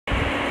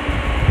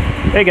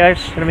Hey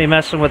guys, gonna be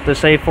messing with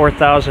this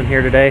A4000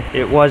 here today.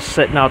 It was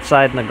sitting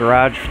outside in the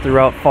garage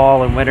throughout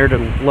fall and winter to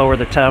lower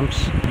the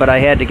temps, but I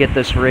had to get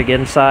this rig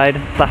inside.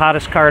 The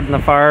hottest card in the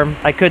farm.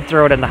 I could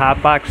throw it in the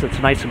hot box. It's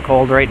nice and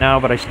cold right now,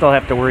 but I still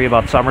have to worry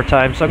about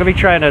summertime. So I'm gonna be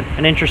trying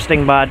an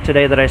interesting mod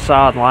today that I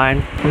saw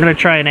online. I'm gonna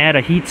try and add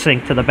a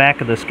heatsink to the back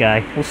of this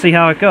guy. We'll see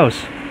how it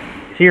goes.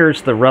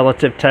 Here's the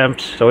relative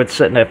temps. So it's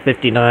sitting at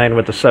 59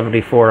 with the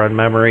 74 on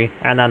memory.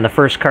 And then the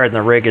first card in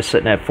the rig is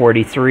sitting at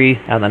 43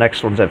 and the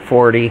next one's at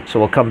 40. So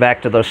we'll come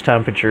back to those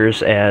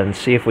temperatures and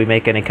see if we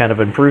make any kind of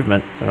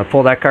improvement. I'm gonna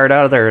pull that card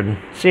out of there and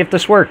see if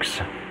this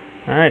works.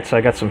 All right, so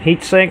I got some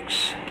heat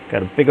sinks.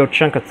 Got a big old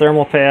chunk of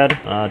thermal pad,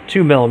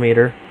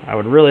 2mm. I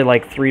would really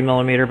like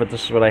 3mm, but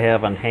this is what I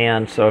have on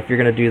hand. So if you're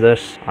gonna do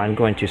this, I'm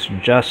going to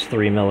suggest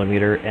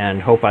 3mm and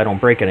hope I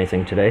don't break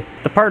anything today.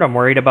 The part I'm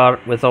worried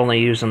about with only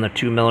using the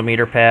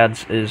 2mm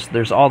pads is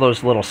there's all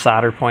those little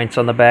solder points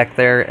on the back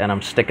there, and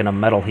I'm sticking a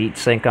metal heat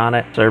sink on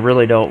it. So I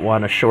really don't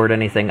want to short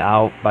anything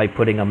out by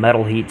putting a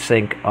metal heat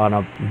sink on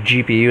a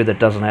GPU that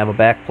doesn't have a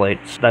back plate.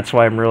 So that's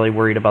why I'm really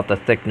worried about the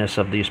thickness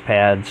of these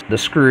pads. The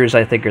screws,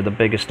 I think, are the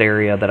biggest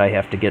area that I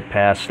have to get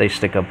past. They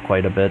stick up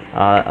quite a bit.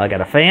 I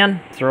got a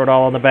fan, throw it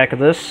all on the back of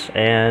this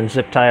and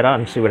zip tie it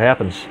on and see what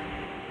happens.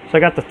 So I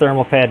got the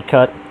thermal pad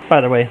cut.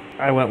 By the way,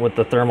 I went with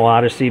the Thermal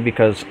Odyssey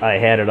because I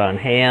had it on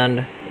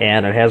hand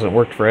and it hasn't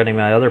worked for any of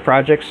my other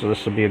projects, so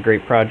this will be a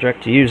great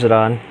project to use it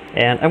on.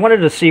 And I wanted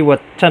to see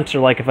what temps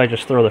are like if I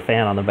just throw the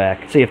fan on the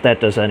back, see if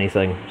that does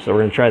anything. So we're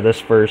gonna try this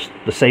first,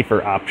 the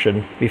safer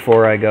option,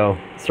 before I go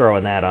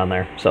throwing that on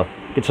there. So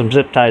get some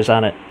zip ties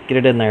on it, get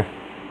it in there.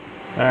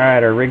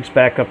 Alright, our rig's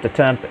back up to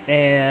temp,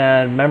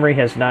 and memory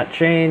has not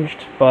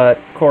changed, but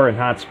core and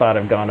hotspot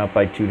have gone up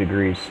by 2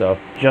 degrees, so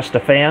just a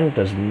fan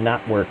does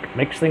not work.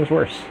 Makes things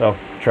worse, so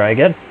try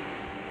again.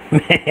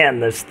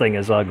 Man, this thing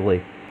is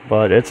ugly.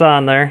 But it's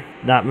on there,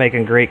 not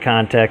making great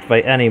contact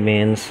by any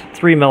means.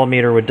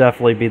 3mm would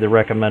definitely be the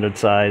recommended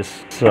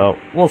size, so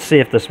we'll see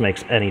if this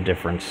makes any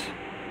difference.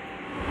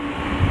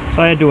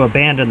 So I had to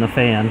abandon the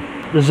fan.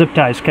 The zip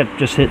ties kept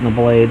just hitting the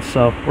blades,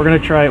 so we're going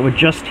to try it with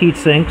just heat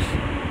sinks.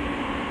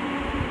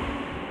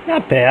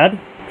 Not bad.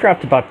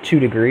 Dropped about 2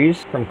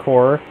 degrees from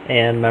core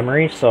and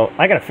memory, so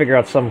I gotta figure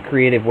out some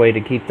creative way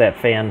to keep that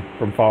fan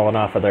from falling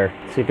off of there.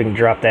 See if we can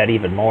drop that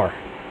even more.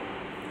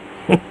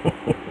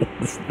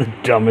 This is the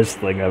dumbest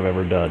thing I've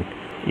ever done.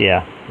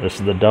 Yeah, this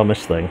is the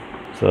dumbest thing.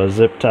 So a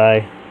zip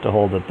tie to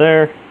hold it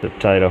there, zip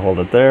tie to hold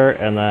it there,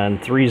 and then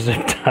 3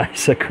 zip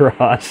ties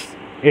across.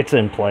 It's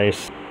in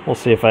place. We'll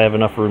see if I have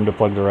enough room to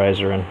plug the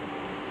riser in.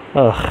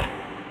 Ugh.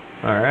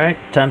 Alright,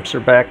 temps are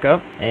back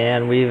up,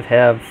 and we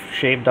have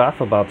shaved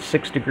off about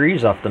 6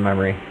 degrees off the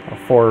memory.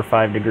 4 or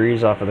 5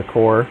 degrees off of the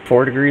core.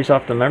 4 degrees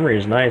off the memory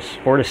is nice.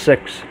 4 to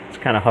 6. It's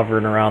kind of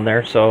hovering around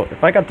there. So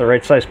if I got the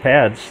right size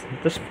pads,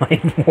 this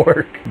might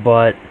work.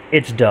 But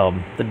it's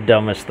dumb. The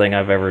dumbest thing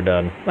I've ever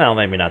done. Well,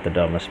 maybe not the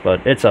dumbest,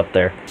 but it's up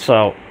there.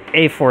 So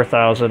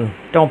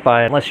A4000, don't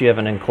buy it unless you have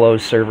an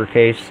enclosed server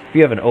case. If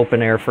you have an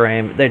open air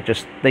frame, they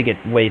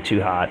get way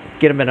too hot.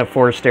 Get them in a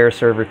forced air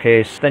server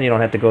case, then you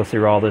don't have to go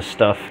through all this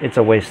stuff. It's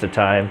a waste of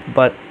time.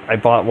 But I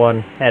bought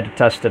one, had to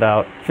test it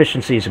out.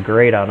 Efficiency is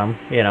great on them,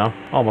 you know,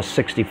 almost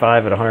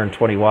 65 at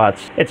 120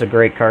 watts. It's a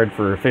great card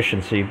for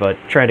efficiency, but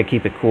trying to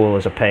keep it cool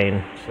is a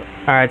pain.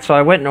 Alright, so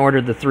I went and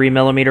ordered the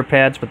 3mm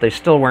pads, but they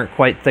still weren't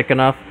quite thick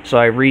enough, so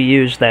I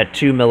reused that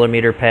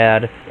 2mm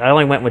pad. I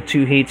only went with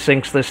 2 heat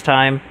sinks this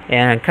time,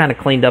 and kind of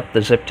cleaned up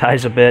the zip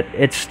ties a bit.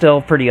 It's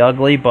still pretty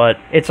ugly, but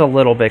it's a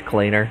little bit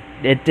cleaner.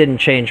 It didn't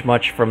change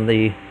much from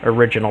the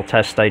original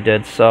test I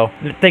did, so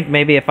I think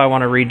maybe if I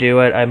want to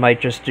redo it, I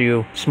might just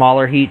do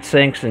smaller heat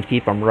sinks and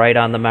keep them right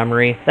on the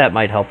memory. That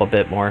might help a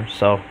bit more.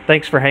 So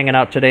thanks for hanging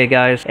out today,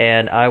 guys,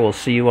 and I will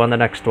see you on the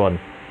next one.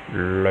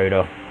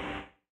 Later.